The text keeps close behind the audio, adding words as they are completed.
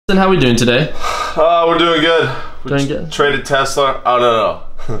Then how are we doing today? We're doing good. Doing good. Traded Tesla. Oh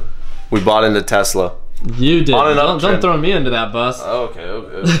no. We bought into Tesla. You did. Don't throw me into that bus. Okay.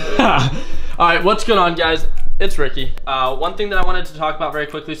 All right, what's going on, guys? It's Ricky. One thing that I wanted to talk about very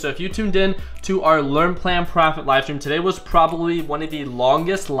quickly. So if you tuned in to our Learn, Plan, Profit live stream, today was probably one of the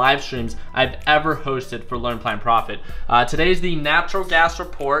longest live streams I've ever hosted for Learn, Plan, Profit. Today is the natural gas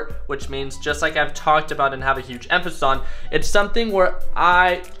report, which means, just like I've talked about and have a huge emphasis on, it's something where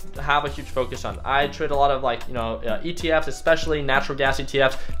I have a huge focus on. I trade a lot of ETFs, especially natural gas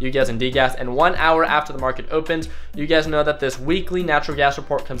ETFs, UGAS and DGAS, and 1 hour after the market opens, you guys know that this weekly natural gas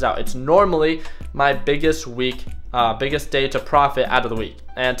report comes out. It's normally my biggest week, biggest day to profit out of the week,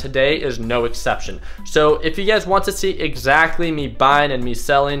 and today is no exception. So if you guys want to see exactly me buying and me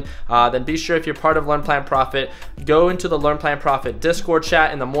selling, then be sure, if you're part of Learn, Plan, Profit, go into the Learn, Plan, Profit Discord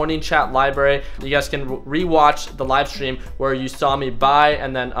chat in the morning chat library. You guys can rewatch the live stream where you saw me buy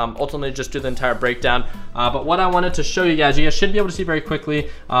and then ultimately just do the entire breakdown. But what I wanted to show you guys should be able to see very quickly,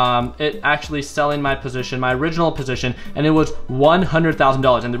 it actually selling my position, my original position, and it was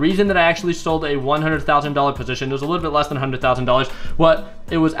 $100,000. And the reason that I actually sold a $100,000 position, it was a little bit less than $100,000,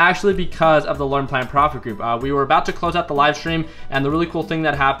 it was actually because of the Learn, Plan, Profit group. We were about to close out the live stream, and the really cool thing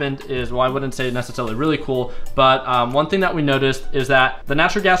that happened is, well, I wouldn't say necessarily really cool, but one thing that we noticed is that the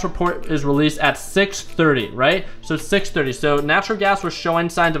natural gas report is released at 6:30, right? So 6:30. So natural gas was showing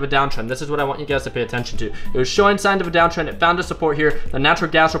signs of a downtrend. This is what I want you guys to pay attention to. It was showing signs of a downtrend. It found a support here. The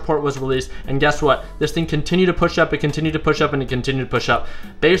natural gas report was released, and guess what? This thing continued to push up. It continued to push up, and it continued to push up.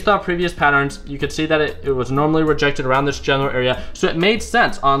 Based off previous patterns, you could see that it was normally rejected around this general area. So it made sense.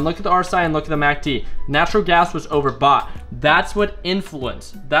 Look at the RSI and look at the MACD. Natural gas was overbought. That's what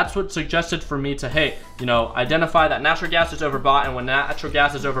influenced. That's what suggested for me to, hey, identify that natural gas is overbought, and when natural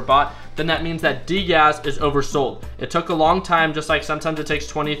gas is overbought, then that means that DGAS is oversold. It took a long time, just like sometimes it takes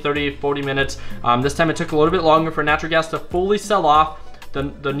 20, 30, 40 minutes. This time it took a little bit longer for natural gas to fully sell off.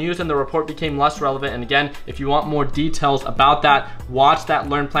 The news and the report became less relevant. And again, if you want more details about that, watch that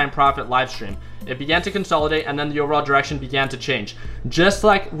Learn, Plan, Profit live stream. It began to consolidate, and then the overall direction began to change. Just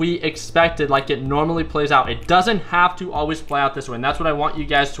like we expected, like it normally plays out. It doesn't have to always play out this way, and that's what I want you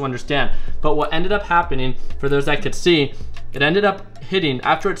guys to understand. But what ended up happening, for those that could see, it ended up hitting,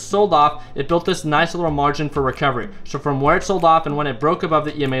 after it sold off, it built this nice little margin for recovery. So from where it sold off and when it broke above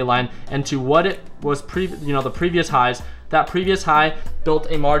the EMA line and to what it was the previous highs, that previous high built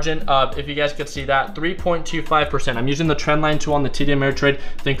a margin of, if you guys could see that, 3.25%. I'm using the trend line tool on the TD Ameritrade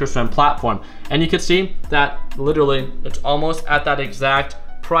Thinkorswim platform. And you can see that literally it's almost at that exact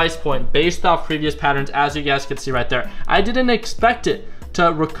price point based off previous patterns, as you guys could see right there. I didn't expect it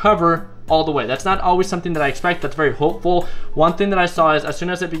to recover all the way. That's not always something that I expect. That's very hopeful. One thing that I saw is, as soon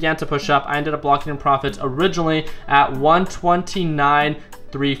as it began to push up, I ended up blocking in profits originally at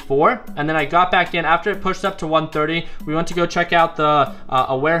 129.34, and then I got back in after it pushed up to 130. We went to go check out the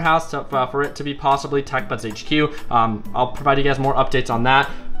a warehouse for it to be possibly TechBuds HQ. I'll provide you guys more updates on that.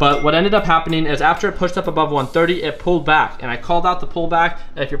 But what ended up happening is, after it pushed up above 130, it pulled back, and I called out the pullback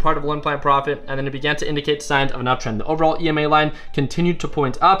if you're part of Learn, Plan, Profit, and then it began to indicate signs of an uptrend. The overall EMA line continued to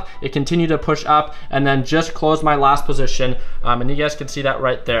point up, it continued to push up, and then just closed my last position, and you guys can see that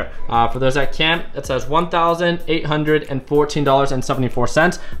right there. For those that can't, it says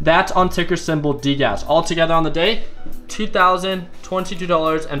 $1,814.74. That's on ticker symbol DGAS. Altogether on the day,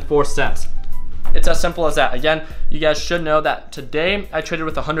 $2,022.04. It's as simple as that. Again, you guys should know that today I traded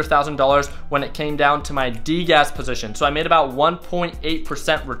with $100,000 when it came down to my DGAS position. So I made about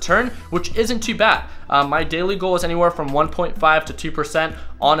 1.8% return, which isn't too bad. My daily goal is anywhere from 1.5 to 2%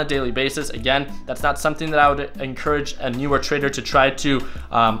 on a daily basis. Again, that's not something that I would encourage a newer trader to try to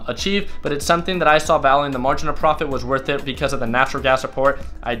achieve, but it's something that I saw value in. The margin of profit was worth it because of the natural gas report.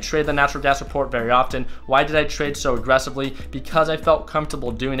 I trade the natural gas report very often. Why did I trade so aggressively? Because I felt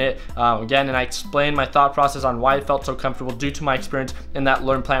comfortable doing it. Again, and I explained my thought process on why I felt so comfortable due to my experience in that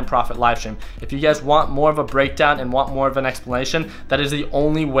Learn, Plan, Profit live stream. If you guys want more of a breakdown and want more of an explanation, that is the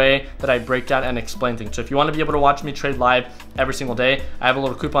only way that I break down and explain things. So if you want to be able to watch me trade live every single day, I have a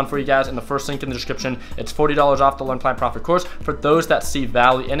little coupon for you guys in the first link in the description. It's $40 off the Learn, Plan, Profit course for those that see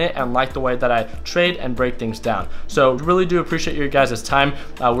value in it and like the way that I trade and break things down. So really do appreciate your guys' time.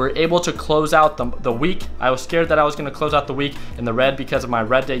 We're able to close out the week. I was scared that I was going to close out the week in the red because of my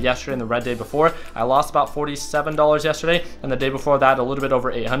red day yesterday and the red day before. I lost about $47 yesterday, and the day before that a little bit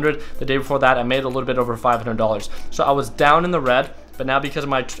over $800. The day before that I made a little bit over $500. So I was down in the red, but now because of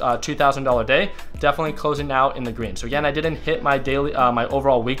my $2,000 day, definitely closing out in the green. So again, I didn't hit my daily, my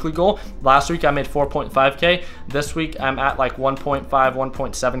overall weekly goal. Last week I made 4.5K. This week I'm at like 1.5,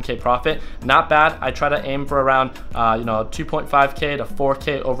 1.7K profit. Not bad. I try to aim for around, 2.5K to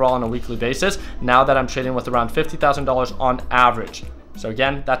 4K overall on a weekly basis. Now that I'm trading with around $50,000 on average. So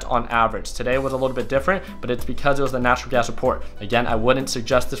again, that's on average. Today was a little bit different, but it's because it was the natural gas report. Again, I wouldn't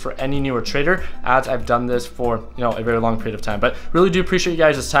suggest this for any newer trader, as I've done this for a very long period of time. But really do appreciate you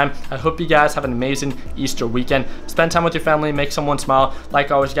guys' time. I hope you guys have an amazing Easter weekend. Spend time with your family, make someone smile. Like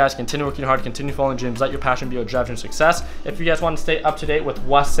always, guys, continue working hard, continue following dreams, let your passion be what drives your success. If you guys want to stay up to date with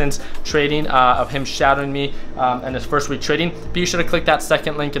Weston's trading, of him shadowing me and his first week trading, be sure to click that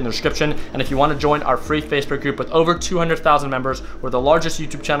second link in the description. And if you want to join our free Facebook group with over 200,000 members, we're the largest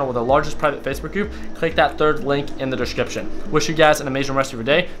YouTube channel with the largest private Facebook group, click that third link in the description. Wish you guys an amazing rest of your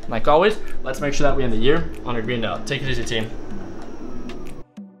day. And like always, let's make sure that we end the year on a green note. Take it easy, team.